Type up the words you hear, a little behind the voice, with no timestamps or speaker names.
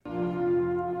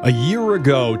A year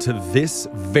ago to this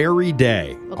very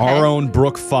day, our own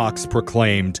Brooke Fox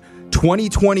proclaimed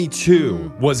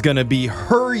 2022 was going to be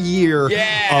her year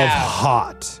of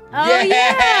hot. Oh,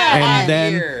 yeah. And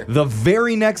then the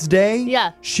very next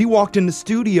day, she walked in the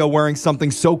studio wearing something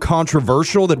so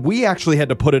controversial that we actually had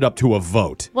to put it up to a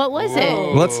vote. What was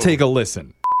it? Let's take a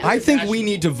listen. I think we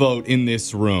need to vote in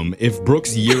this room if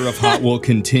Brooke's year of hot will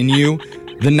continue.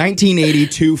 The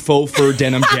 1982 faux fur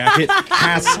denim jacket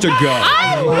has to go.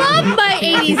 I love my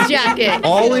 80s jacket.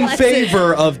 All in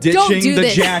favor of ditching the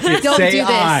jacket, say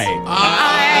aye.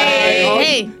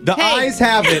 Hey. The ayes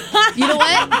have it. You know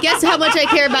what? Guess how much I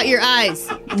care about your eyes?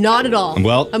 Not at all.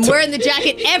 Well, I'm wearing the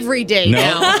jacket every day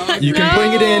now. You can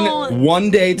bring it in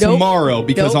one day tomorrow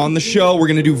because on the show we're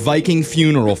going to do Viking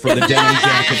funeral for the denim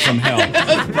jacket from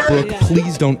hell. Brooke,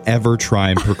 please don't ever try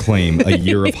and proclaim a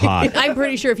year of hot. I'm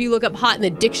pretty sure if you look up hot in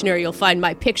the dictionary, you'll find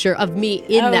my picture of me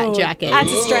in that jacket.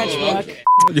 That's a stretch, Brooke.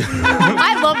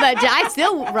 I love that jacket. I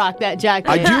still rock that jacket.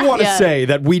 I do want to say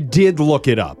that we did look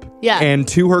it up. Yeah. And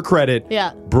to her credit,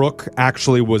 Brooke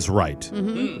actually was right.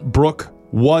 Brooke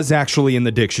was actually in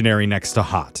the dictionary next to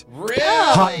hot. Really?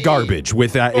 Hot garbage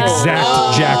with that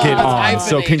exact jacket on.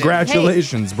 So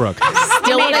congratulations, Brooke.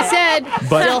 Still what I said.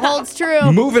 But still holds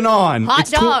true. Moving on. Hot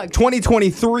it's dog.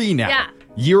 2023 now. Yeah.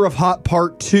 Year of Hot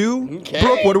Part 2. Okay.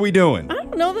 Brooke, what are we doing? I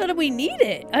don't know that we need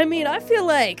it. I mean, I feel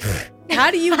like,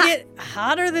 how do you get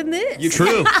hotter than this?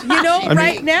 True. You know,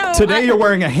 right now. Today you're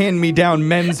wearing a hand-me-down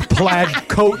men's plaid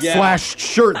coat slash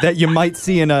shirt that you might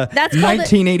see in a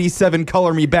 1987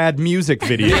 Color Me Bad music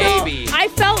video. Maybe. I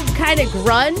felt kind of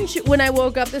grunge when I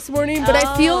woke up this morning, but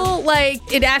I feel like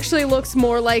it actually looks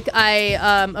more like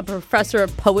I'm a professor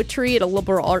of poetry at a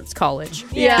liberal arts college.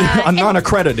 Yeah. A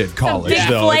non-accredited college, big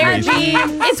though. flare at least.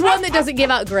 It's one that doesn't give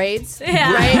out grades,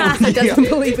 Yeah. right? That doesn't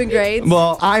believe in grades.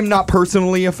 Well, I'm not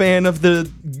personally a fan of the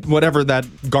whatever that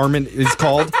garment is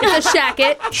called. It's a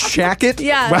shacket. Shacket?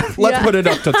 Yeah. Well, let's Yeah. put it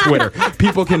up to Twitter.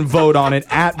 People can vote on it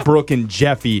at Brooke and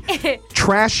Jeffy.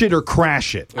 Trash it or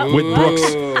crash it with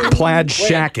Brooke's plaid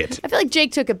shacket. I feel like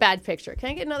Jake took a bad picture. Can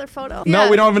I get another photo? No,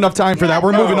 we don't have enough time for that.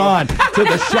 We're moving on to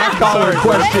the shack collar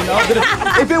question.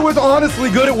 If it was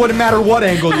honestly good, it wouldn't matter what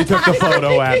angle you took the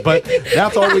photo at. But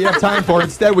that's all we have time for.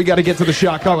 Instead, we got to get to the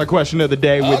shack collar question of the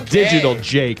day with Digital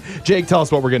Jake. Jake, tell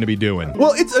us what we're going to be doing.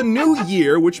 Well, it's a new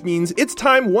year, which means it's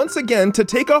time once again to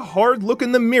take a hard look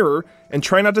in the mirror and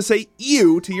try not to say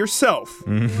ew to yourself.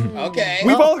 Okay.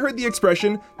 We've all heard the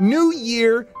expression, new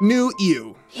year, new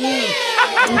ew.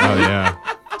 Oh, yeah.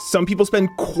 Some people spend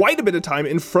quite a bit of time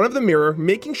in front of the mirror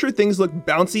making sure things look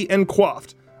bouncy and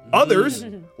coiffed. Others,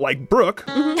 like Brooke,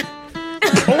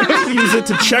 only use it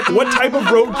to check what type of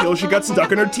roadkill she got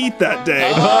stuck in her teeth that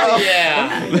day. Oh,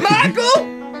 yeah.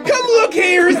 Michael, come look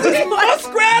here. Is this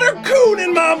muskrat or coon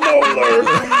in my molar?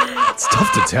 It's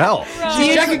tough to tell.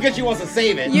 She's checking because she wants to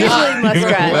save it. Usually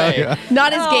muskrat. Right.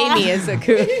 Not as gamey as a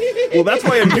coon. Well, that's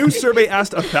why a new survey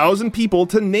asked 1,000 people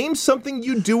to name something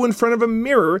you do in front of a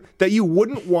mirror that you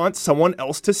wouldn't want someone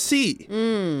else to see.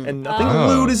 And nothing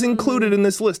lewd is included in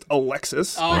this list,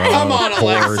 Alexis. Oh, come on, Of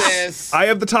course. Alexis. I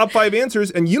have the top 5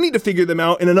 answers, and you need to figure them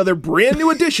out in another brand new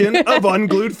edition of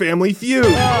Unglued Family Feud.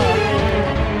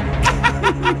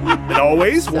 And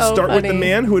always, we'll So start with the funny.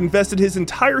 man who invested his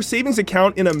entire savings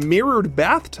account in a mirrored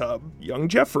bathtub, young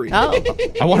Jeffrey. Oh.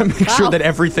 I want to make sure that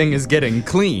everything is getting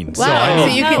clean. So Wow. I So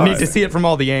need, you can- need to see it from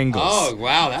all the angles. Oh,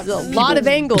 wow. That's There's a lot of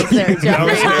angles there, Jeffrey.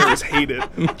 Downstairs hate it.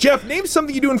 Jeff, name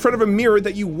something you do in front of a mirror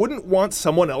that you wouldn't want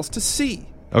someone else to see.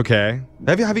 Okay.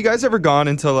 Have you guys ever gone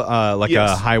into like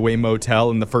Yes. a highway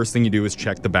motel and the first thing you do is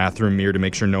check the bathroom mirror to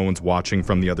make sure no one's watching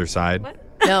from the other side?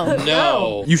 No.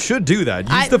 No. You should do that.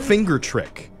 Use the finger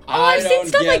trick. Oh, I've seen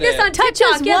stuff like this on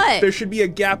TikTok. What? There should be a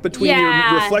gap between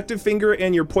Yeah. your reflective finger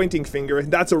and your pointing finger.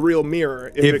 That's a real mirror.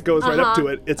 If it goes right up to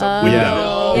it, it's a window.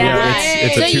 Yeah. Yeah. Yeah,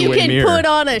 it's So a you two-way can mirror. put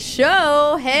on a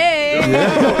show. Hey.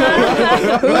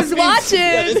 Who's watching?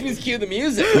 Yeah, this means cue the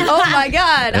music. Oh my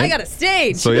God. I got a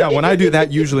stage. So yeah, when I do that,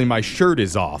 usually my shirt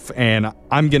is off, and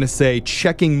I'm gonna say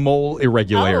checking mole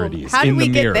irregularities How in did we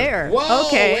the mirror. get there? Whoa,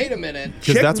 Okay. wait a minute.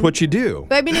 Because that's what you do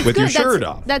But I mean, it's with good. your shirt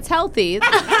off. That's healthy.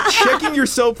 Checking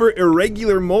yourself for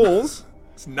irregular moles.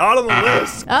 It's not on the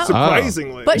list, Oh.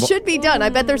 surprisingly. But should be done. I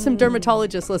bet there's some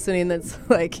dermatologists listening that's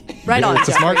like, right on. It's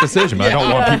a smart decision, but I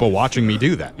don't want people watching me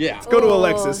do that. Yeah. Go to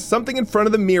Alexis. Something in front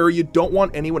of the mirror you don't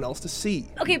want anyone else to see.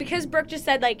 Okay, because Brooke just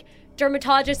said, like,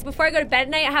 dermatologist, before I go to bed at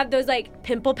night, I have those, like,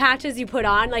 pimple patches you put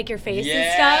on, like, your face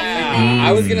and stuff. Yeah.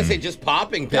 I was going to say just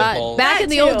popping pimples. Back in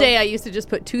the That old too. day, I used to just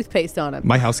put toothpaste on them.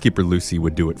 My housekeeper Lucy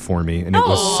would do it for me, and it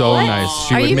was so nice.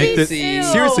 She Are would you make this. being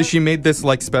serious? Seriously, she made this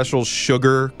like special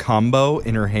sugar combo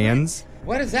in her hands.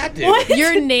 What does that do?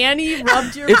 Your nanny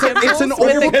rubbed your It's pimples an with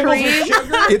old the cream.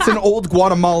 It's an old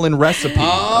Guatemalan recipe,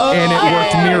 Oh, and it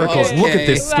worked miracles. Look at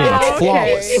this skin; it's Wow,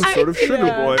 flawless. Some sort of sugar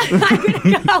boy.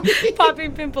 I'm gonna go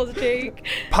popping pimples drink.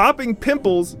 Popping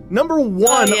pimples, number 1 yeah.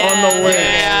 on the list.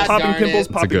 Yeah, popping darn pimples, it.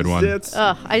 a popping good one. zits.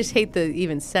 Ugh, I just hate the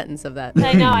even sentence of that.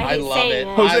 I know. I I hate love saying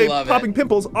it. it. Jose, I love popping it.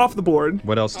 pimples off the board.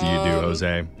 What else do you do,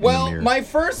 Jose? in the Well, mirror? my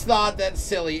first thought that's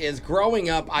silly is growing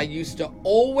up, I used to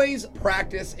always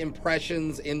practice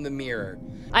impressions in the mirror.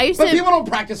 I used But to. people don't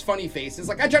practice funny faces.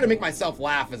 Like, I tried to make myself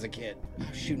laugh as a kid. Oh,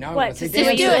 shoot, now I What? want to To say see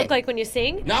what you dancing. look like when you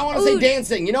sing? Now I want to say Ooh.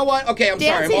 dancing. You know what? Okay, I'm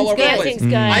sorry. I'm all over the Dancing's place.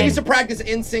 Dancing's good. I used to practice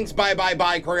NSYNC's Bye Bye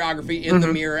Bye choreography in the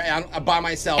mirror and, by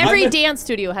myself. Every I'm, dance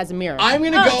studio has a mirror. I'm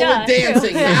going to Oh, go duh. with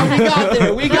dancing. Now we got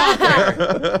there. We got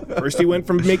there. First, he went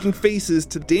from making faces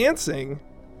to dancing.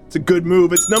 It's a good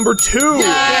move. It's number 2.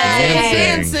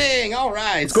 Dancing. Dancing. All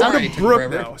right. Let's go Sorry, to Brooke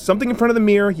forever. now. Something in front of the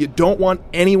mirror you don't want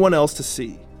anyone else to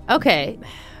see. Okay.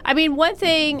 I mean, one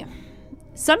thing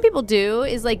some people do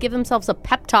is like give themselves a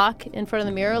pep talk in front of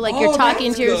the mirror. Like you're Oh, talking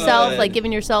that's to yourself, good. like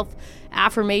giving yourself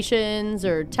affirmations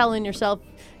or telling yourself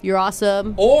you're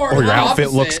awesome. Or, or your the outfit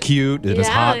opposite. looks cute. It was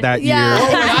Yeah. hot that Yeah. Or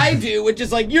year. what I do, which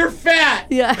is like, you're fat.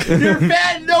 Yeah. You're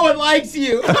fat and no one likes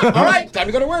you. All right, time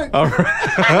to go to work.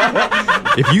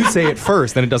 If you say it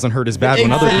first, then it doesn't hurt as bad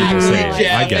when other people say it.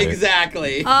 Jeff, I get it.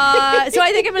 exactly. So I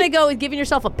think I'm going to go with giving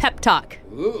yourself a pep talk.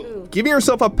 Ooh. Giving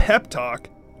yourself a pep talk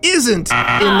isn't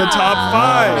in the top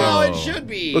 5. Oh, it should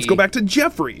be. Let's go back to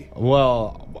Jeffrey.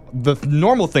 Well, the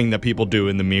normal thing that people do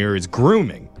in the mirror is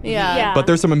grooming. Yeah. Yeah. But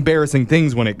there's some embarrassing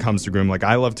things when it comes to groom. Like,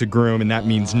 I love to groom, and that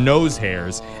means nose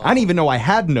hairs. I didn't even know I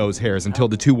had nose hairs until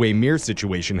the two-way mirror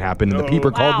situation happened, and the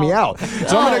peeper called me out.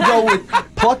 So I'm going to go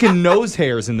with plucking nose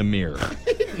hairs in the mirror.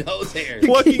 Nose hairs.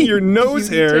 Plucking your nose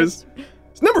hairs.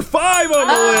 It's number 5 on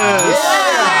the list.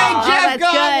 Hey, Jeff that's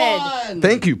got one.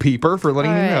 Thank you, Peeper, for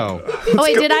letting me All right. know. Oh,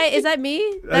 wait, is that me?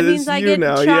 That That means is I you get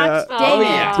now, shocked? yeah. Dang Oh, it.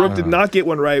 yeah. Brooke did not get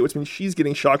one right, which means she's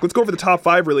getting shocked. Let's go over the top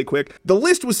 5 really quick. The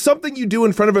list was something you do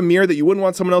in front of a mirror that you wouldn't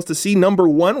want someone else to see. Number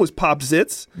 1 was pop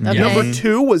zits. Okay. Number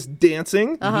 2 was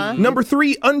dancing. Number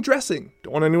 3, undressing.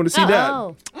 Don't want anyone to see that.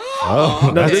 Oh.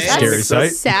 Oh, that's this a scary is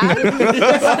sight. Sad.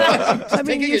 I mean,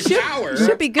 Taking you a shower.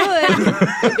 should be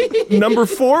good. Number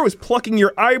 4 was plucking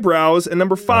your eyebrows. And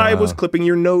number 5 was clipping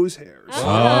your nose hairs.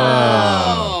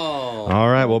 Oh. All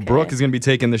right, well, Brooke is going to be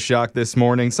taking the shock this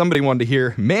morning. Somebody wanted to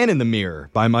hear Man in the Mirror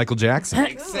by Michael Jackson.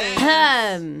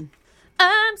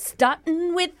 I'm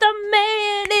starting with the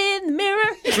man in the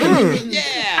mirror.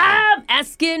 Yeah. I'm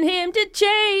asking him to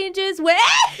change his way.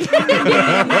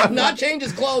 Not change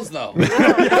his clothes, though.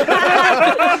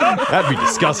 That'd be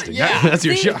disgusting. Yeah. That's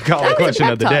your shock collar question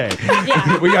of the day.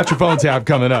 We got your phone tab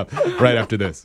coming up right after this.